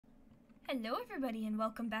Hello everybody and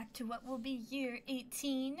welcome back to what will be year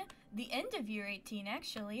 18, the end of year 18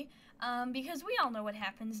 actually, because we all know what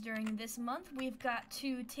happens during this month. We've got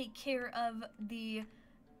to take care of the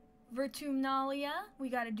Vertumnalia, we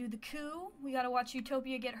gotta do the coup, we gotta watch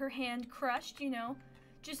Utopia get her hand crushed, you know,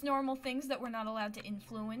 just normal things that we're not allowed to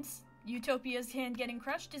influence. Utopia's hand getting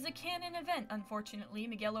crushed is a canon event, unfortunately.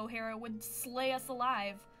 Miguel O'Hara would slay us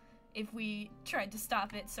alive if we tried to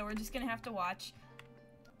stop it, so we're just gonna have to watch.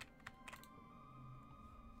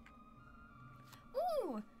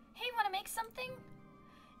 Ooh! Hey, wanna make something?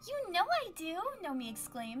 You know I do, Nomi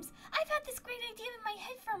exclaims. I've had this great idea in my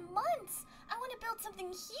head for months. I want to build something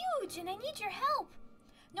huge and I need your help.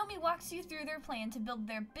 Nomi walks you through their plan to build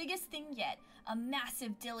their biggest thing yet, a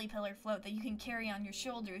massive dilly pillar float that you can carry on your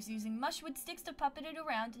shoulders using mushwood sticks to puppet it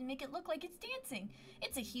around and make it look like it's dancing.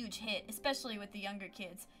 It's a huge hit, especially with the younger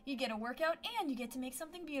kids. You get a workout and you get to make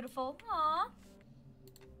something beautiful. Aww.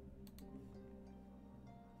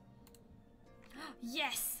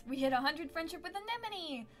 Yes! We hit 100 friendship with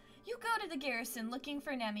Anemone! You go to the garrison looking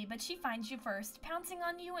for Nemi, but she finds you first, pouncing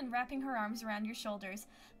on you and wrapping her arms around your shoulders.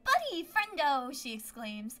 Buddy! Friendo! She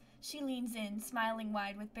exclaims. She leans in, smiling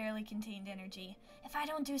wide with barely contained energy. If I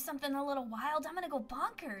don't do something a little wild, I'm gonna go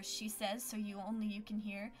bonkers, she says, so only you can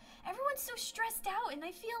hear. Everyone's so stressed out, and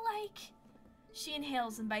I feel like... She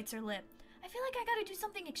inhales and bites her lip. I feel like I gotta do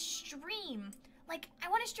something extreme. Like, I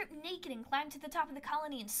want to strip naked and climb to the top of the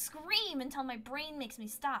colony and scream until my brain makes me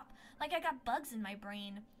stop. Like I got bugs in my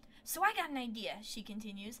brain. So I got an idea, she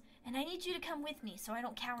continues, and I need you to come with me so I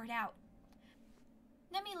don't cower out.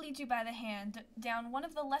 Nemi leads you by the hand down one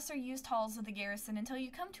of the lesser-used halls of the garrison until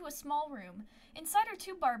you come to a small room. Inside are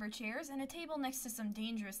 2 barber chairs and a table next to some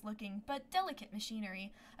dangerous-looking but delicate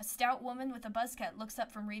machinery. A stout woman with a buzz cut looks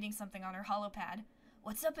up from reading something on her holopad.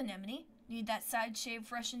 What's up, Anemone? Need that side shave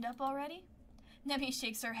freshened up already? Nemi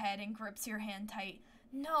shakes her head and grips your hand tight.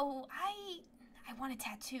 No, I want a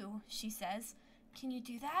tattoo, she says. Can you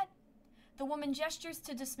do that? The woman gestures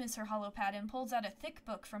to dismiss her holopad and pulls out a thick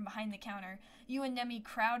book from behind the counter. You and Nemi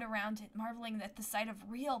crowd around it, marveling at the sight of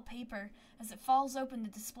real paper as it falls open to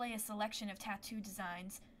display a selection of tattoo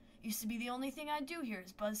designs. Used to be the only thing I do here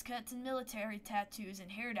is buzz cuts and military tattoos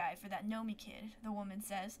and hair dye for that Nomi kid, the woman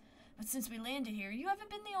says. But since we landed here, you haven't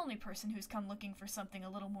been the only person who's come looking for something a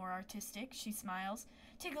little more artistic, she smiles.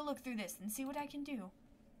 Take a look through this and see what I can do.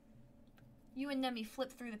 You and Nemi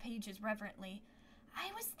flip through the pages reverently. I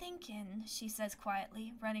was thinking, she says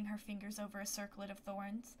quietly, running her fingers over a circlet of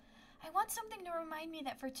thorns. I want something to remind me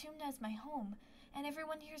that Vertumna is my home, and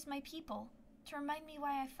everyone here is my people, to remind me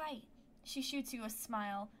why I fight. She shoots you a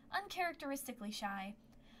smile, uncharacteristically shy.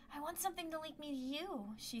 I want something to link me to you,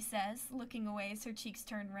 she says, looking away as her cheeks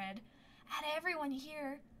turn red. Out of everyone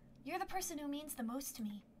here, you're the person who means the most to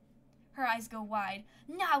me. Her eyes go wide.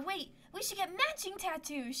 Nah, wait, we should get matching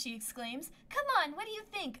tattoos, she exclaims. Come on, what do you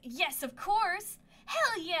think? Yes, of course.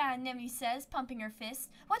 Hell yeah, Nemi says, pumping her fist.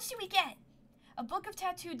 What should we get? A book of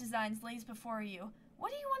tattoo designs lays before you.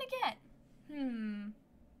 What do you want to get?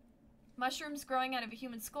 Mushrooms growing out of a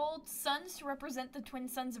human skull, suns to represent the twin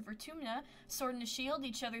sons of Vertumna, sword and a shield,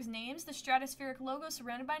 each other's names, the stratospheric logo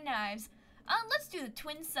surrounded by knives. Let's do the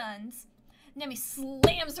twin sons. Nemi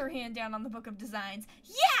slams her hand down on the book of designs.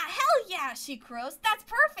 Yeah, hell yeah, she crows. That's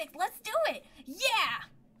perfect, let's do it. Yeah!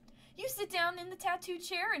 You sit down in the tattoo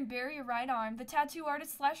chair and bare your right arm. The tattoo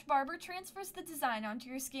artist / barber transfers the design onto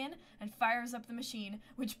your skin and fires up the machine,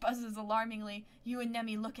 which buzzes alarmingly. You and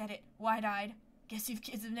Nemi look at it, wide-eyed. Guess you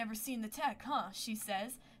kids have never seen the tech, huh? She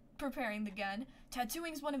says, preparing the gun.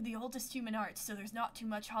 Tattooing's one of the oldest human arts, so there's not too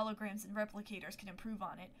much holograms and replicators can improve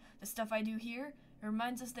on it. The stuff I do here, it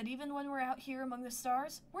reminds us that even when we're out here among the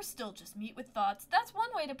stars, we're still just meat with thoughts. That's one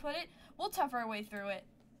way to put it. We'll tough our way through it.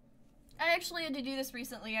 I actually had to do this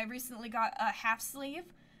recently. I recently got a half sleeve,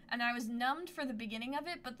 and I was numbed for the beginning of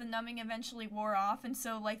it, but the numbing eventually wore off, and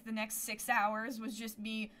so, like, the next 6 hours was just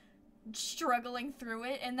me struggling through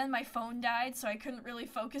it, and then my phone died, so I couldn't really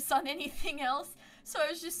focus on anything else, so I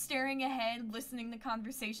was just staring ahead, listening to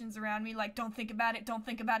conversations around me, like, don't think about it, don't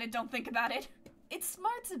think about it, don't think about it. It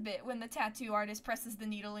smarts a bit when the tattoo artist presses the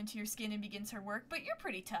needle into your skin and begins her work, but you're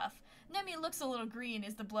pretty tough. Nemi looks a little green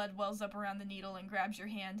as the blood wells up around the needle and grabs your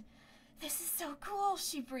hand. This is so cool,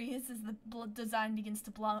 she breathes as the design begins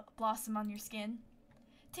to blossom on your skin.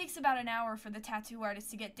 It takes about an hour for the tattoo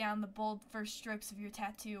artist to get down the bold first strokes of your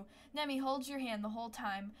tattoo. Nemi holds your hand the whole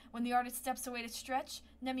time. When the artist steps away to stretch,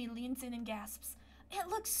 Nemi leans in and gasps. It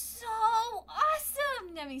looks so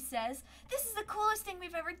awesome, Nemi says. This is the coolest thing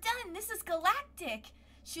we've ever done. This is galactic.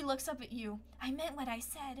 She looks up at you. I meant what I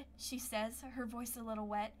said, she says, her voice a little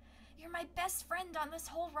wet. You're my best friend on this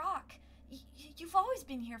whole rock. You've always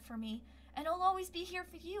been here for me. And I'll always be here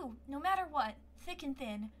for you, no matter what, thick and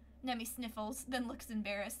thin. Nemi sniffles, then looks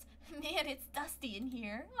embarrassed. Man, it's dusty in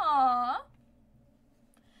here. Aww.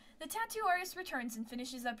 The tattoo artist returns and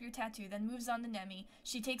finishes up your tattoo, then moves on to Nemi.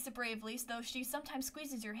 She takes it bravely, though she sometimes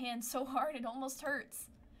squeezes your hand so hard it almost hurts.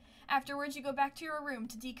 Afterwards, you go back to your room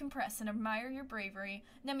to decompress and admire your bravery.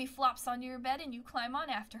 Nemi flops onto your bed and you climb on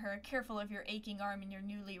after her, careful of your aching arm and your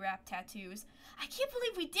newly wrapped tattoos. I can't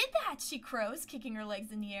believe we did that, she crows, kicking her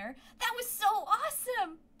legs in the air. That was so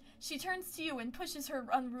awesome! She turns to you and pushes her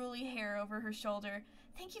unruly hair over her shoulder.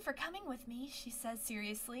 Thank you for coming with me, she says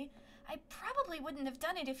seriously. I probably wouldn't have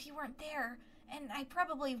done it if you weren't there, and I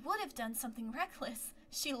probably would have done something reckless.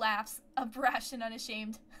 She laughs, brash and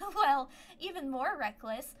unashamed. Well, even more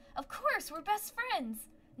reckless. Of course, we're best friends.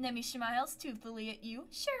 Nemi smiles toothily at you.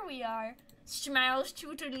 Sure we are. Smiles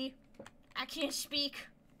toothily. I can't speak.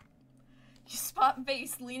 You spot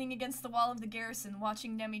Vase leaning against the wall of the garrison,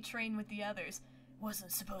 watching Nemi train with the others.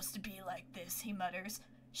 Wasn't supposed to be like this, he mutters.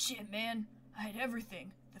 Shit, man. I had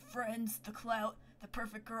everything. The friends, the clout, the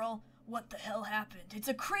perfect girl. What the hell happened? It's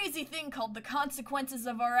a crazy thing called the consequences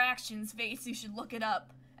of our actions, Vase. You should look it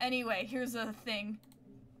up. Anyway, here's a thing.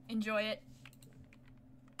 Enjoy it.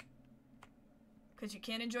 Because you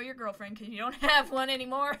can't enjoy your girlfriend because you don't have one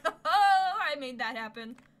anymore. Oh, I made that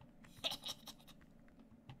happen.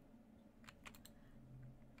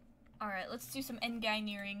 Alright, let's do some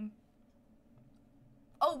Engineering.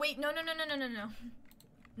 Oh, wait, no.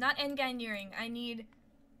 Not Engineering. I need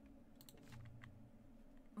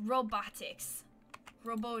robotics.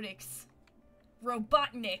 Robotics.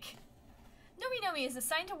 Robotnik. Nomi is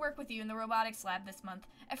assigned to work with you in the robotics lab this month.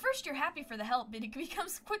 At first you're happy for the help, but it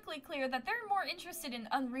becomes quickly clear that they're more interested in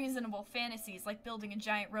unreasonable fantasies like building a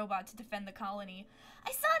giant robot to defend the colony.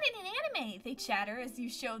 I saw it in an anime, they chatter as you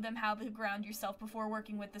show them how to ground yourself before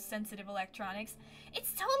working with the sensitive electronics.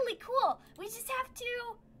 It's totally cool. We just have to...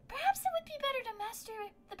 Perhaps it would be better to master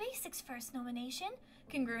the basics first, Nomination.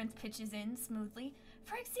 Congruence pitches in smoothly.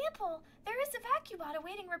 For example, there is a vacubot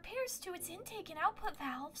awaiting repairs to its intake and output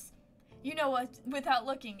valves. You know what, without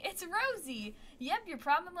looking, it's Rosie! Yep, your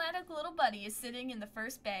problematic little buddy is sitting in the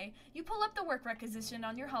first bay. You pull up the work requisition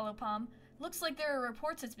on your holopalm. Looks like there are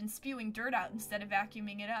reports it's been spewing dirt out instead of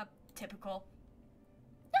vacuuming it up. Typical.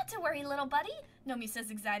 Not to worry, little buddy, Nomi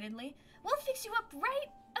says excitedly. We'll fix you up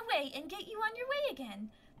right away and get you on your way again.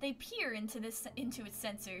 They peer into its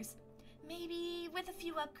sensors. Maybe with a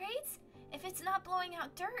few upgrades? If it's not blowing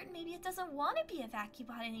out dirt, maybe it doesn't want to be a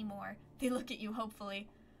vacubot anymore. They look at you hopefully.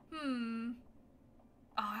 Oh,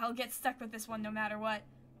 I'll get stuck with this one no matter what.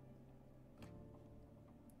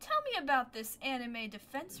 Tell me about this anime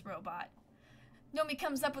defense robot. Nomi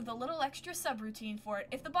comes up with a little extra subroutine for it.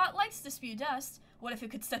 If the bot likes to spew dust, what if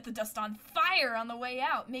it could set the dust on fire on the way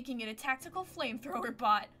out, making it a tactical flamethrower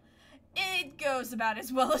bot? It goes about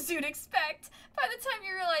as well as you'd expect. By the time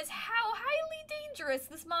you realize how highly dangerous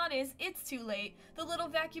this mod is, it's too late. The little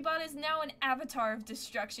vacubot is now an avatar of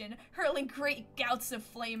destruction, hurling great gouts of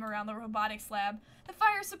flame around the robotics lab. The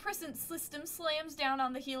fire suppressant system slams down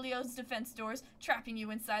on the Helios defense doors, trapping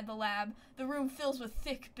you inside the lab. The room fills with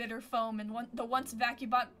thick, bitter foam, and the once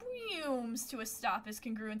vacubot booms to a stop as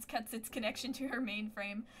Congruence cuts its connection to her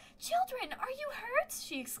mainframe. Children, are you hurt?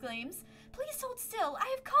 She exclaims. Please hold still.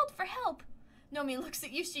 I have called for help. Nomi looks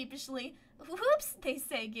at you sheepishly. Whoops, they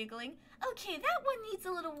say, giggling. Okay, that one needs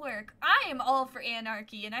a little work. I am all for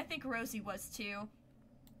anarchy, and I think Rosie was too.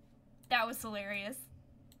 That was hilarious.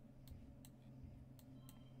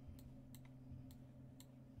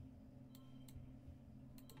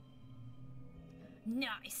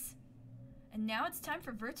 Nice. And now it's time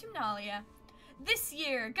for Vertumnalia. This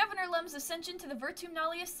year, Governor Lum's ascension to the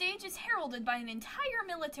Vertumnalia stage is heralded by an entire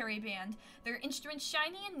military band. Their instruments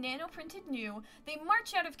shiny and nano-printed new. They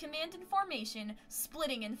march out of command in formation,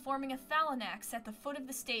 splitting and forming a phalanx at the foot of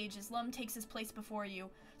the stage as Lum takes his place before you.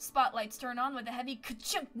 Spotlights turn on with a heavy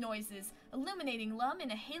ka-chunk noises, illuminating Lum in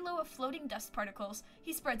a halo of floating dust particles.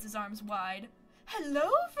 He spreads his arms wide. Hello,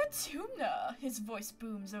 Vertumna! His voice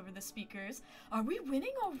booms over the speakers. Are we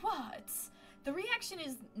winning or what? The reaction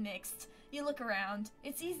is mixed. You look around.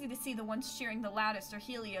 It's easy to see the ones cheering the loudest are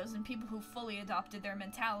Helios and people who fully adopted their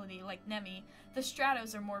mentality, like Nemi. The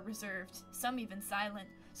Stratos are more reserved, some even silent.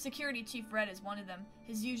 Security Chief Red is one of them,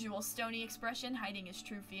 his usual stony expression hiding his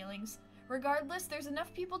true feelings. Regardless, there's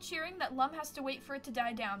enough people cheering that Lum has to wait for it to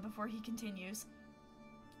die down before he continues.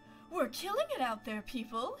 We're killing it out there,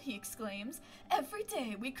 people, he exclaims. Every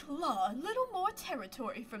day we claw a little more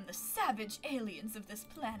territory from the savage aliens of this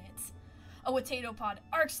planet. A potato pod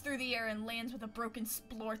arcs through the air and lands with a broken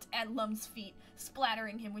splort at Lum's feet,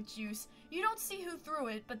 splattering him with juice. You don't see who threw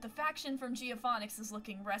it, but the faction from Geophonics is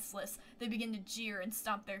looking restless. They begin to jeer and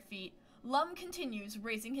stomp their feet. Lum continues,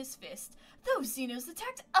 raising his fist. Those Xenos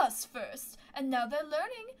attacked us first, and now they're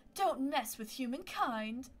learning. Don't mess with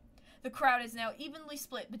humankind. The crowd is now evenly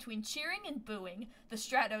split between cheering and booing. The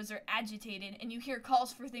Stratos are agitated, and you hear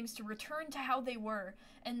calls for things to return to how they were,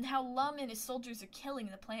 and how Lum and his soldiers are killing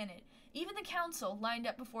the planet. Even the council, lined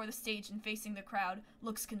up before the stage and facing the crowd,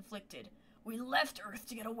 looks conflicted. We left Earth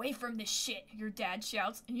to get away from this shit, your dad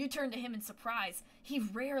shouts, and you turn to him in surprise. He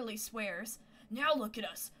rarely swears. Now look at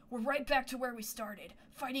us. We're right back to where we started,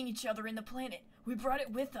 fighting each other in the planet. We brought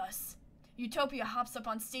it with us. Utopia hops up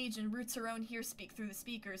on stage and roots her own hearspeak through the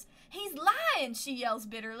speakers. He's lying, she yells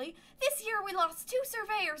bitterly. This year we lost 2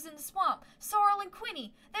 surveyors in the swamp, Sorrel and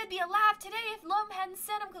Quinny. They'd be alive today if Lum hadn't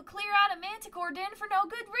sent them to clear out a manticore den for no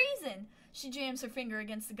good reason. She jams her finger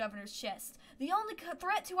against the governor's chest. The only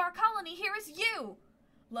threat to our colony here is you.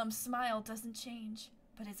 Lum's smile doesn't change,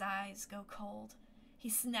 but his eyes go cold. He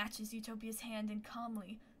snatches Utopia's hand and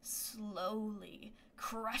calmly, slowly,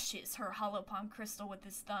 crushes her holopalm crystal with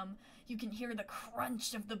his thumb. You can hear the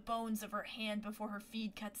crunch of the bones of her hand before her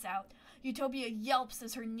feed cuts out. Utopia yelps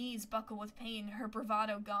as her knees buckle with pain, her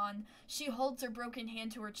bravado gone. She holds her broken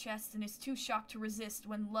hand to her chest and is too shocked to resist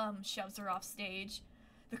when Lum shoves her off stage.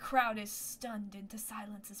 The crowd is stunned into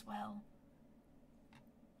silence as well.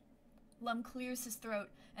 Lum clears his throat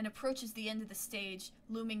and approaches the end of the stage,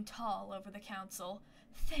 looming tall over the council.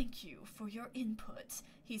 Thank you for your input,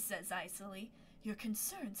 he says icily. Your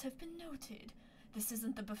concerns have been noted. This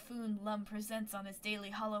isn't the buffoon Lum presents on his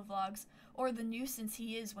daily holovlogs, or the nuisance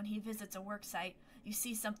he is when he visits a worksite. You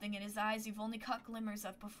see something in his eyes you've only caught glimmers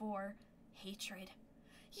of before. Hatred.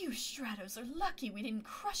 You Stratos are lucky we didn't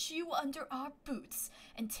crush you under our boots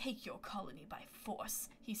and take your colony by force,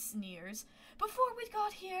 he sneers. Before we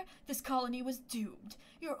got here, this colony was doomed.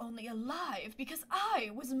 You're only alive because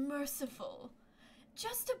I was merciful.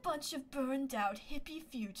 Just a bunch of burned-out hippie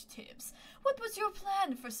fugitives. What was your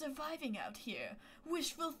plan for surviving out here?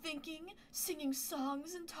 Wishful thinking? Singing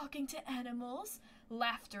songs and talking to animals?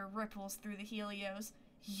 Laughter ripples through the Helios.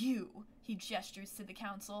 You, he gestures to the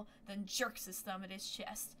council, then jerks his thumb at his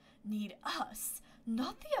chest. Need us,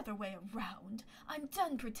 not the other way around. I'm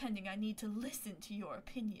done pretending I need to listen to your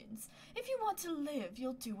opinions. If you want to live,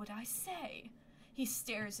 you'll do what I say. He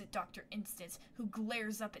stares at Dr. Instance, who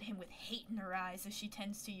glares up at him with hate in her eyes as she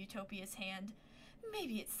tends to Utopia's hand.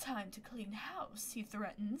 Maybe it's time to clean house, he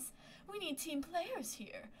threatens. We need team players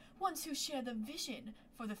here, ones who share the vision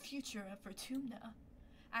for the future of Vertumna.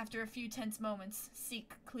 After a few tense moments, Sigh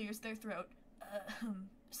clears their throat.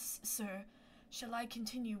 Sir, shall I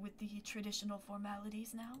continue with the traditional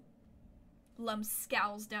formalities now? Lum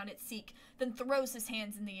scowls down at Sigh, then throws his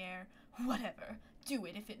hands in the air. Whatever. Do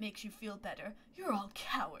it if it makes you feel better. You're all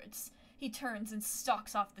cowards. He turns and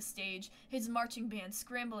stalks off the stage, his marching band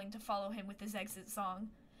scrambling to follow him with his exit song.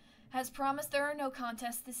 As promised, there are no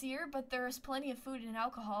contests this year, but there is plenty of food and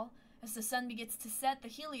alcohol. As the sun begins to set, the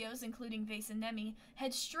Helios, including Vase and Nemi,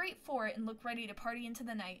 head straight for it and look ready to party into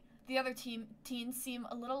the night. The other teens seem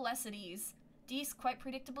a little less at ease. Dees, quite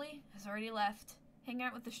predictably, has already left. Hang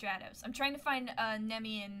out with the Stratos. I'm trying to find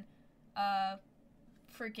Nemi and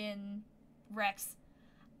freaking Rex.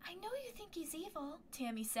 I know you think he's evil,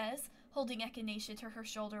 Tammy says, holding Echinacea to her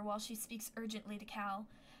shoulder while she speaks urgently to Cal.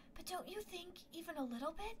 But don't you think, even a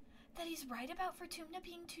little bit, that he's right about Vertumna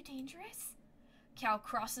being too dangerous? Cal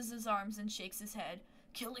crosses his arms and shakes his head.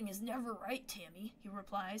 Killing is never right, Tammy, he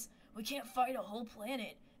replies. We can't fight a whole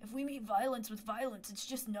planet. If we meet violence with violence, it's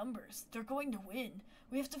just numbers. They're going to win.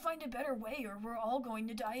 We have to find a better way or we're all going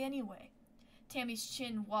to die anyway. Tammy's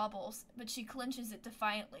chin wobbles, but she clenches it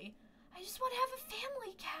defiantly. I just want to have a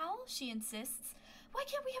family, Cal, she insists. Why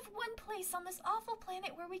can't we have one place on this awful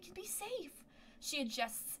planet where we can be safe? She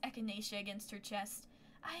adjusts Echinacea against her chest.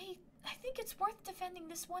 I think it's worth defending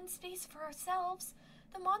this one space for ourselves.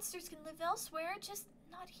 The monsters can live elsewhere, just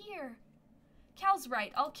not here. Cal's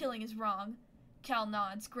right, all killing is wrong. Cal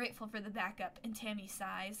nods, grateful for the backup, and Tammy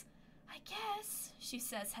sighs. I guess, she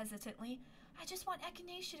says hesitantly, I just want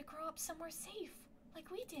Echinacea to grow up somewhere safe,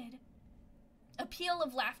 like we did. A peal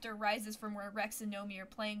of laughter rises from where Rex and Nomi are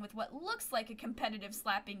playing with what looks like a competitive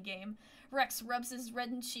slapping game. Rex rubs his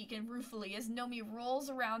reddened cheek and ruefully as Nomi rolls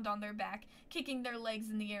around on their back, kicking their legs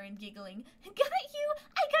in the air and giggling. Got you!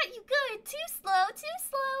 I got you good! Too slow! Too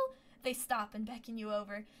slow! They stop and beckon you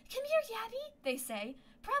over. Come here, Yabby, they say.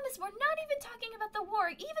 Promise we're not even talking about the war,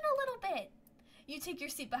 even a little bit. You take your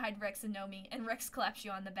seat behind Rex and Nomi, and Rex claps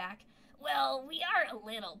you on the back. Well, we are a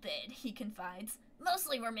little bit, he confides.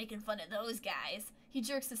 Mostly we're making fun of those guys. He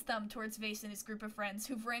jerks his thumb towards Vase and his group of friends,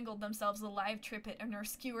 who've wrangled themselves a live trippet and are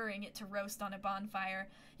skewering it to roast on a bonfire.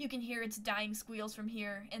 You can hear its dying squeals from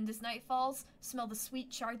here, and as night falls, smell the sweet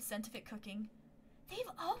charred scent of it cooking. They've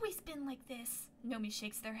always been like this, Nomi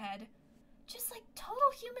shakes their head. Just like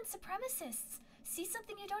total human supremacists. See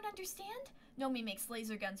something you don't understand? Nomi makes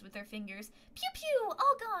laser guns with their fingers. Pew pew,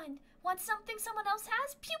 all gone. Want something someone else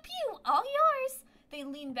has? Pew pew, all yours. They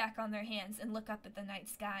lean back on their hands and look up at the night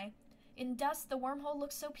sky. In dusk, the wormhole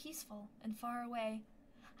looks so peaceful and far away.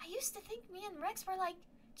 I used to think me and Rex were like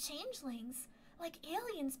changelings, like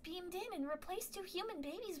aliens beamed in and replaced two human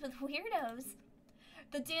babies with weirdos.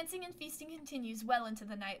 The dancing and feasting continues well into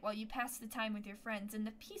the night while you pass the time with your friends in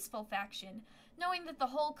the peaceful faction. Knowing that the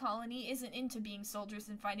whole colony isn't into being soldiers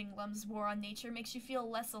and fighting Lum's war on nature makes you feel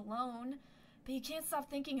less alone. But you can't stop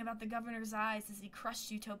thinking about the governor's eyes as he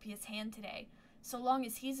crushed Utopia's hand today. So long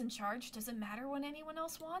as he's in charge, does it matter what anyone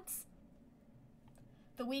else wants?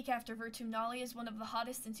 The week after Vertumnalia is one of the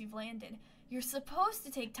hottest since you've landed. You're supposed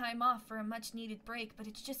to take time off for a much-needed break, but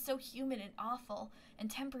it's just so humid and awful,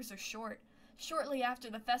 and tempers are short. Shortly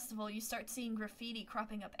after the festival, you start seeing graffiti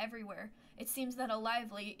cropping up everywhere. It seems that a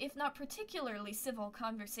lively, if not particularly civil,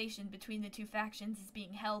 conversation between the two factions is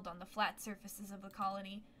being held on the flat surfaces of the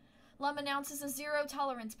colony. Lum announces a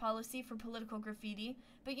zero-tolerance policy for political graffiti,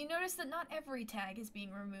 but you notice that not every tag is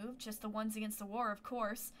being removed, just the ones against the war, of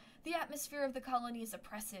course. The atmosphere of the colony is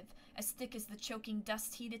oppressive, as thick as the choking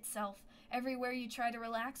dust heat itself. Everywhere you try to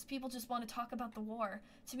relax, people just want to talk about the war.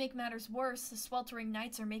 To make matters worse, the sweltering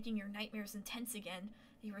nights are making your nightmares intense again.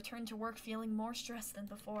 You return to work feeling more stressed than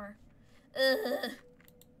before. Ugh.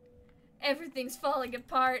 Everything's falling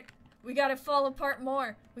apart. We gotta fall apart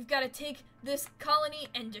more. We've gotta take this colony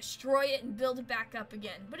and destroy it and build it back up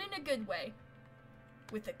again, but in a good way.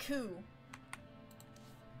 With a coup.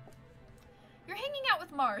 You're hanging out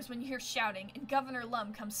with Marz when you hear shouting, and Governor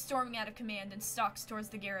Lum comes storming out of command and stalks towards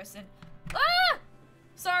the garrison. Ah!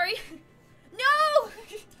 Sorry. No!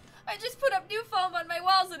 I just put up new foam on my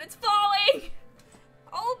walls and it's falling!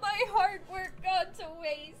 All my hard work gone to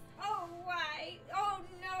waste. Oh, why? Oh,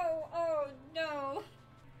 no. Oh, no.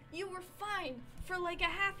 You were fine for like a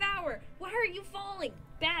half hour. Why are you falling?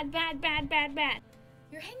 Bad, bad, bad, bad, bad.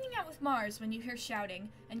 You're hanging out with Marz when you hear shouting,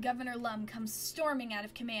 and Governor Lum comes storming out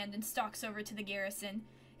of command and stalks over to the garrison.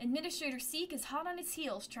 Administrator Sigh is hot on his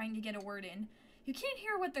heels trying to get a word in. You can't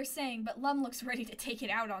hear what they're saying, but Lum looks ready to take it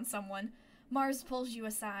out on someone. Marz pulls you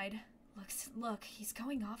aside. Look, he's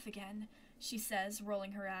going off again, she says,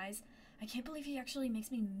 rolling her eyes. I can't believe he actually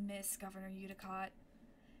makes me miss Governor Udicott.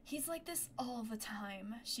 He's like this all the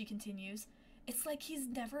time, she continues. It's like he's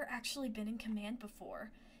never actually been in command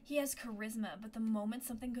before. He has charisma, but the moment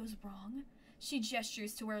something goes wrong... She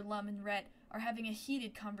gestures to where Lum and Rhett are having a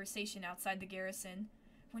heated conversation outside the garrison.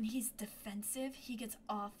 When he's defensive, he gets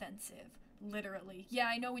offensive. Literally. Yeah,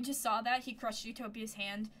 I know, we just saw that. He crushed Utopia's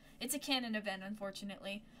hand. It's a canon event,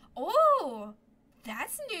 unfortunately. Oh!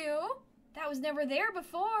 That's new! That was never there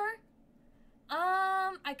before.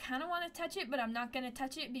 I kind of want to touch it, but I'm not going to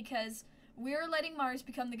touch it because we're letting Marz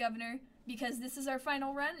become the governor because this is our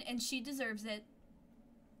final run and she deserves it.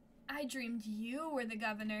 I dreamed you were the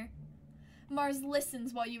governor. Marz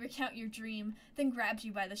listens while you recount your dream, then grabs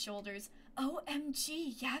you by the shoulders.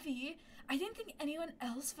 OMG, Yavi! I didn't think anyone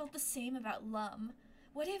else felt the same about Lum.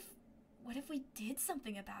 What if we did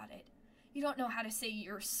something about it? You don't know how to say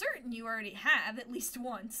you're certain you already have, at least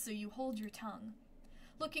once, so you hold your tongue.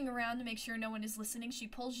 Looking around to make sure no one is listening, she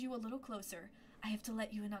pulls you a little closer. I have to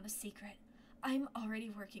let you in on a secret. I'm already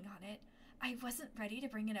working on it. I wasn't ready to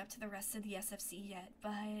bring it up to the rest of the SFC yet,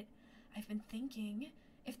 but I've been thinking,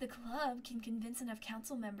 if the club can convince enough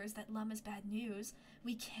council members that Lum is bad news,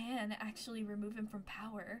 we can actually remove him from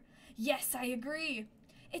power. Yes, I agree!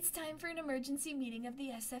 It's time for an emergency meeting of the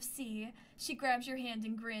SFC. She grabs your hand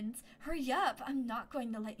and grins. Hurry up, I'm not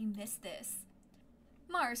going to let you miss this.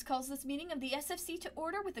 Marz calls this meeting of the SFC to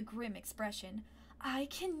order with a grim expression. I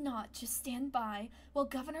cannot just stand by while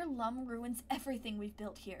Governor Lum ruins everything we've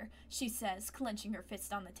built here, she says, clenching her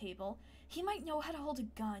fist on the table. He might know how to hold a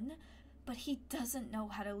gun, but he doesn't know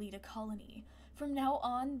how to lead a colony. From now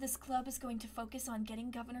on, this club is going to focus on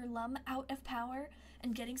getting Governor Lum out of power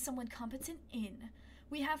and getting someone competent in.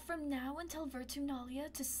 We have from now until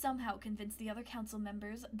Vertumnalia to somehow convince the other council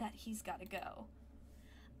members that he's gotta go.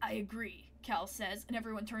 I agree, Cal says, and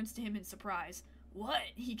everyone turns to him in surprise. What?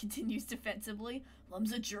 He continues defensively.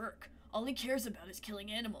 Lum's a jerk. All he cares about is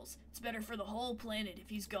killing animals. It's better for the whole planet if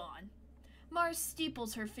he's gone. Marz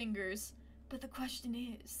steeples her fingers. But the question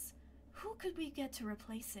is, who could we get to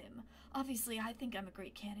replace him? Obviously, I think I'm a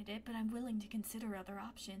great candidate, but I'm willing to consider other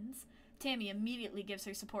options. Tammy immediately gives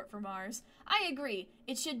her support for Marz. I agree.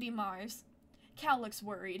 It should be Marz. Cal looks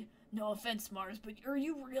worried. No offense, Marz, but are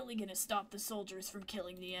you really gonna stop the soldiers from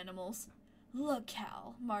killing the animals? Look,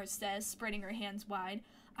 Cal, Marz says, spreading her hands wide.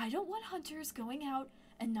 I don't want hunters going out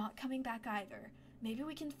and not coming back either. Maybe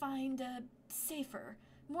we can find a safer,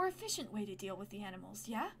 more efficient way to deal with the animals,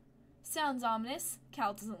 yeah? Sounds ominous.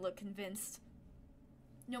 Cal doesn't look convinced.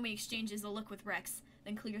 Nomi exchanges a look with Rex,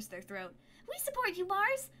 then clears their throat. We support you,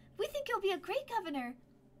 Marz. We think you'll be a great governor.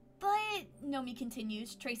 But, Nomi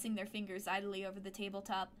continues, tracing their fingers idly over the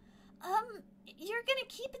tabletop, you're gonna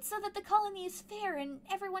keep it so that the colony is fair and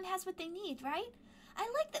everyone has what they need, right?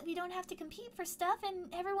 I like that we don't have to compete for stuff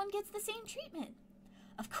and everyone gets the same treatment.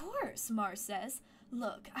 Of course, Marz says.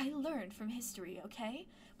 Look, I learned from history, okay?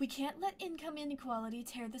 We can't let income inequality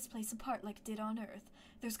tear this place apart like it did on Earth.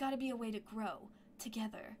 There's gotta be a way to grow,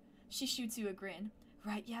 together. She shoots you a grin.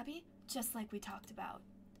 Right, Yabby? Just like we talked about.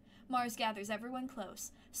 Marz gathers everyone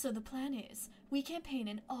close. So the plan is, we campaign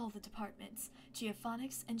in all the departments.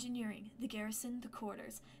 Geophonics, engineering, the garrison, the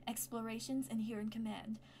quarters, explorations, and here in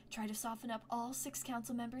command. Try to soften up all 6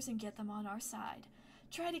 council members and get them on our side.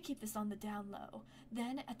 Try to keep this on the down low.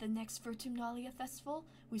 Then, at the next Vertumnalia festival,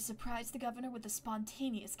 we surprise the governor with a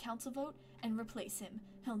spontaneous council vote and replace him.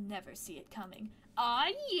 He'll never see it coming.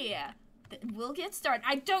 Aw, yeah! Then we'll get started.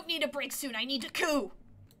 I don't need a break soon. I need a coup!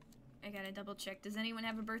 I gotta double check. Does anyone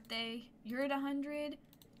have a birthday? You're at 100.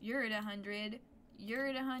 You're at 100. You're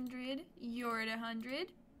at 100. You're at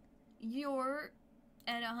 100. You're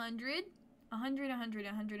at 100. 100, 100,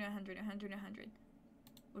 100, 100, 100, 100.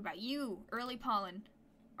 What about you? Early pollen.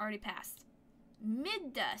 Already passed.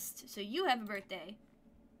 Mid-dust. So you have a birthday.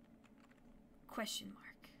 Question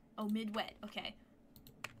mark. Oh, mid-wet. Okay.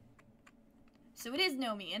 So it is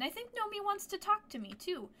Nomi. And I think Nomi wants to talk to me,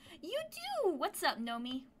 too. You do! What's up,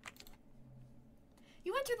 Nomi?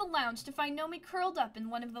 You enter the lounge to find Nomi curled up in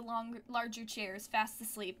one of the larger chairs, fast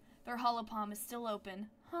asleep. Their hollow palm is still open.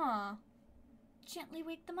 Huh. Gently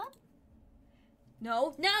wake them up?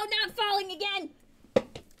 No, not falling again!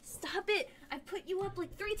 Stop it! I've put you up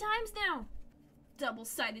like 3 times now!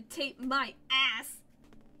 Double-sided tape my ass!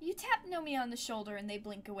 You tap Nomi on the shoulder and they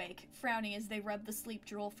blink awake, frowning as they rub the sleep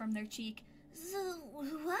drool from their cheek. So,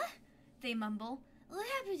 what? They mumble. What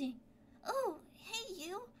happened? Oh, hey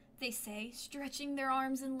you, they say, stretching their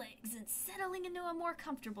arms and legs and settling into a more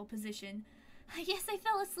comfortable position. I guess I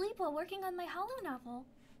fell asleep while working on my holo novel.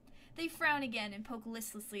 They frown again and poke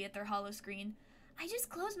listlessly at their holo screen. I just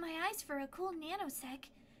closed my eyes for a cool nanosec.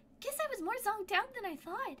 Guess I was more zonked out than I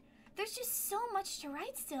thought. There's just so much to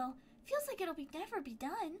write still. Feels like it'll never be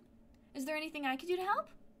done. Is there anything I could do to help?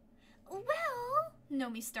 Well,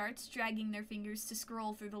 Nomi starts, dragging their fingers to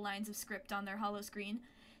scroll through the lines of script on their holo screen.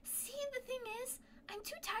 See, the thing is, I'm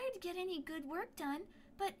too tired to get any good work done,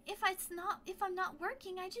 but if I'm not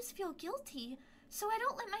working, I just feel guilty. So I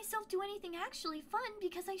don't let myself do anything actually fun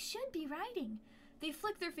because I should be writing. They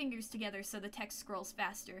flick their fingers together so the text scrolls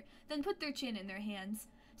faster, then put their chin in their hands.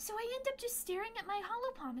 So I end up just staring at my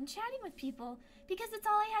holopalm and chatting with people, because it's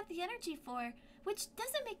all I have the energy for, which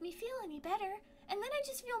doesn't make me feel any better. And then I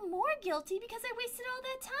just feel more guilty because I wasted all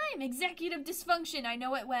that time. Executive dysfunction, I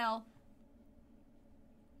know it well.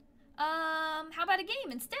 How about a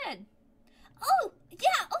game instead? Oh,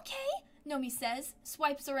 yeah, okay, Nomi says,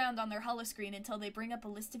 swipes around on their holoscreen until they bring up a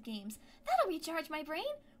list of games. That'll recharge my brain.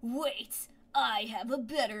 Wait, I have a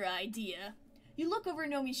better idea. You look over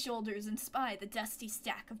Nomi's shoulders and spy the dusty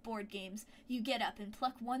stack of board games. You get up and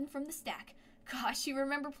pluck one from the stack. Gosh, you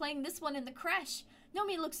remember playing this one in the creche.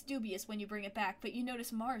 Nomi looks dubious when you bring it back, but you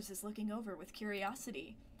notice Marz is looking over with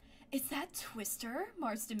curiosity. Is that Twister?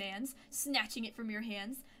 Marz demands, snatching it from your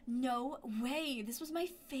hands. No way, this was my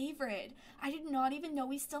favorite. I did not even know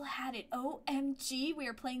we still had it. OMG, we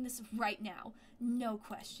are playing this right now. No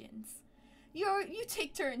questions. You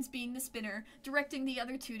take turns being the spinner, directing the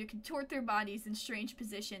other two to contort their bodies in strange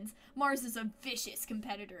positions. Marz is a vicious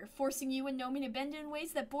competitor, forcing you and Nomi to bend in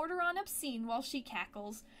ways that border on obscene while she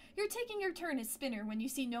cackles. You're taking your turn as spinner when you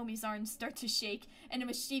see Nomi's arms start to shake and a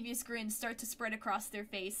mischievous grin start to spread across their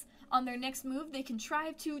face. On their next move, they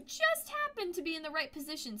contrive to just happen to be in the right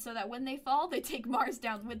position so that when they fall, they take Marz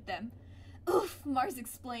down with them. Oof, Marz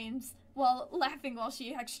exclaims, laughing while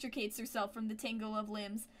she extricates herself from the tangle of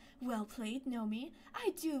limbs. Well played, Nomi.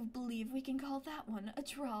 I do believe we can call that one a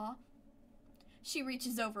draw. She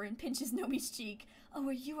reaches over and pinches Nomi's cheek.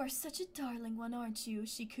 Oh, you are such a darling one, aren't you?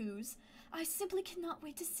 She coos. I simply cannot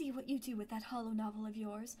wait to see what you do with that holo novel of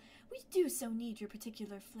yours. We do so need your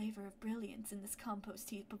particular flavor of brilliance in this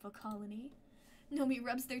compost heap of a colony. Nomi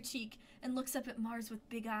rubs their cheek and looks up at Marz with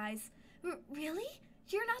big eyes. Really?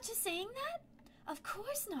 You're not just saying that? Of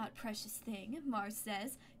course not, precious thing, Marz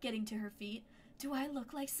says, getting to her feet. Do I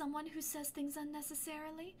look like someone who says things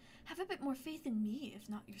unnecessarily? Have a bit more faith in me, if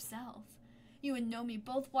not yourself. You and Nomi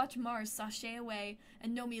both watch Marz sashay away,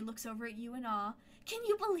 and Nomi looks over at you in awe. Can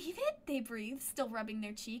you believe it? They breathe, still rubbing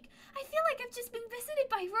their cheek. I feel like I've just been visited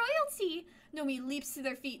by royalty. Nomi leaps to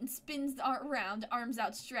their feet and spins around, arms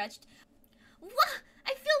outstretched. Wah!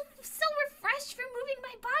 I feel so refreshed from moving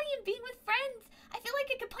my body and being with friends. I feel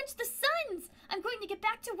like I could punch the suns. I'm going to get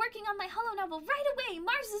back to working on my holo novel right away.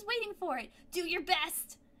 Marz is waiting for it. Do your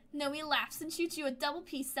best. Nomi laughs and shoots you a double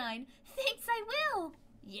peace sign. Thanks, I will.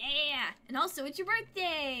 Yeah, and also it's your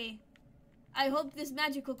birthday. I hope this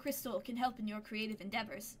magical crystal can help in your creative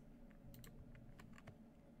endeavors.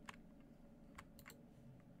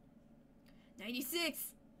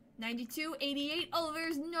 96, 92, 88. Oh,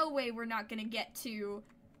 there's no way we're not gonna get to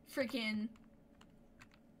freaking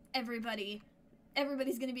everybody.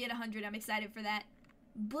 Everybody's gonna be at 100. I'm excited for that.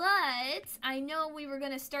 But I know we were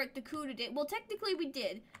gonna start the coup today. Well, technically we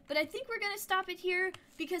did, but I think we're gonna stop it here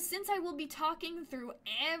because since I will be talking through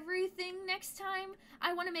everything next time,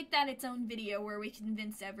 I want to make that its own video where we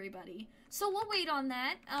convince everybody. So we'll wait on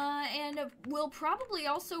that, and we'll probably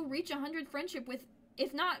also reach 100 friendship with,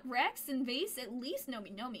 if not Rex and Vase, at least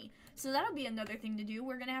Nomi. So that'll be another thing to do.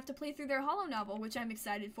 We're gonna have to play through their holo novel, which I'm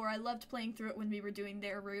excited for. I loved playing through it when we were doing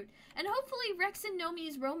their route. And hopefully Rex and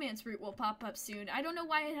Nomi's romance route will pop up soon. I don't know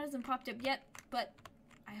why it hasn't popped up yet, but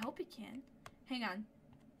I hope it can. Hang on.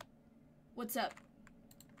 What's up?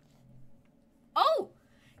 Oh!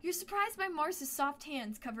 You're surprised by Marz's soft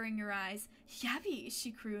hands covering your eyes. Yabby, she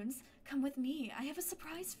croons. Come with me. I have a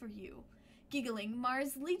surprise for you. Giggling,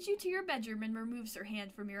 Marz leads you to your bedroom and removes her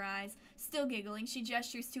hand from your eyes. Still giggling, she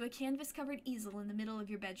gestures to a canvas-covered easel in the middle of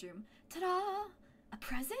your bedroom. Ta-da! A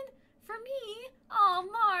present? For me? Aw,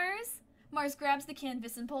 Marz! Marz grabs the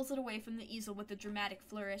canvas and pulls it away from the easel with a dramatic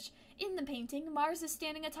flourish. In the painting, Marz is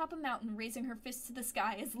standing atop a mountain, raising her fist to the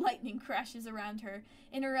sky as lightning crashes around her.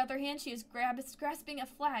 In her other hand, she is grasping a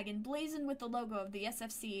flag emblazoned with the logo of the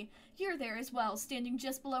SFC. You're there as well, standing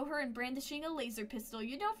just below her and brandishing a laser pistol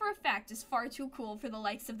you know for a fact is far too cool for the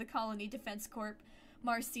likes of the Colony Defense Corp.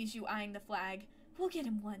 Marz sees you eyeing the flag. We'll get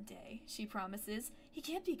him one day, she promises. He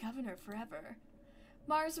can't be governor forever.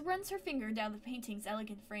 Marz runs her finger down the painting's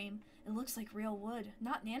elegant frame. It looks like real wood,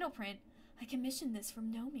 not nanoprint. I commissioned this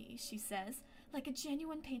from Nomi, she says, like a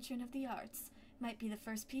genuine patron of the arts. Might be the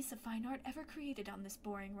first piece of fine art ever created on this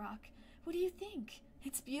boring rock. What do you think?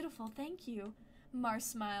 It's beautiful, thank you. Marz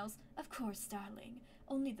smiles. Of course, darling.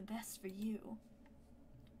 Only the best for you.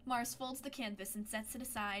 Marz folds the canvas and sets it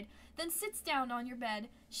aside, then sits down on your bed.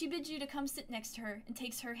 She bids you to come sit next to her and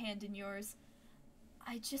takes her hand in yours.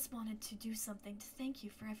 I just wanted to do something to thank you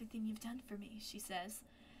for everything you've done for me, she says.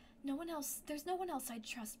 There's no one else I'd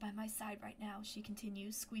trust by my side right now, she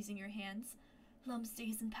continues, squeezing your hands. Lum's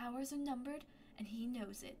days and powers are numbered, and he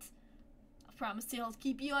knows it. I promise I'll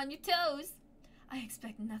keep you on your toes. I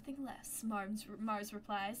expect nothing less, Marz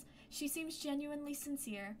replies. She seems genuinely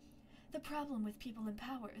sincere. The problem with people in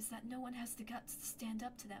power is that no one has the guts to stand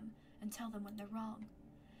up to them and tell them when they're wrong.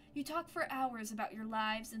 You talk for hours about your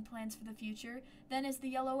lives and plans for the future. Then as the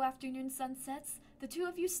yellow afternoon sun sets, the two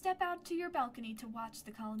of you step out to your balcony to watch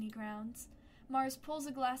the colony grounds. Marz pulls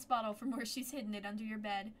a glass bottle from where she's hidden it under your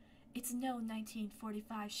bed. It's no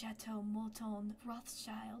 1945 Chateau Mouton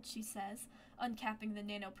Rothschild, she says, uncapping the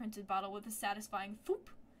nano-printed bottle with a satisfying foop.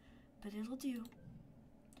 But it'll do.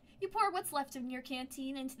 You pour what's left of your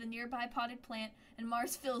canteen into the nearby potted plant, and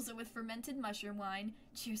Marz fills it with fermented mushroom wine.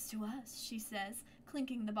 Cheers to us, she says,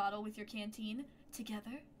 clinking the bottle with your canteen.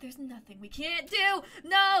 Together, there's nothing we can't do!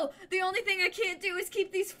 No! The only thing I can't do is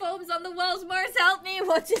keep these foams on the walls. Marz, help me!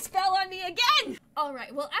 What just fell on me again?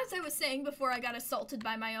 Alright, well, as I was saying before I got assaulted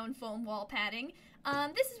by my own foam wall padding,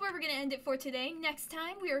 this is where we're going to end it for today. Next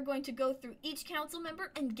time, we are going to go through each council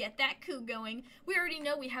member and get that coup going. We already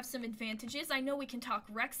know we have some advantages. I know we can talk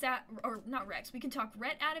we can talk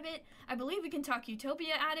Rhett out of it. I believe we can talk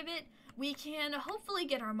Utopia out of it. We can hopefully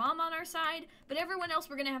get our mom on our side, but everyone else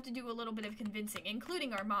we're going to have to do a little bit of convincing,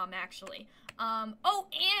 including our mom, actually. Oh,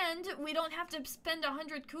 and we don't have to spend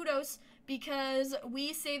 100 kudos because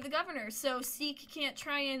we saved the governor, so Sigh can't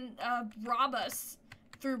try and rob us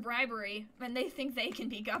through bribery, and they think they can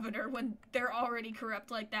be governor when they're already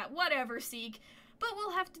corrupt like that. Whatever, Sigh. But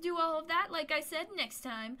we'll have to do all of that, like I said, next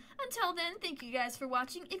time. Until then, thank you guys for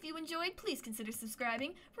watching. If you enjoyed, please consider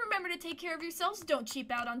subscribing. Remember to take care of yourselves, don't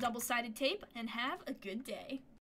cheap out on double-sided tape, and have a good day.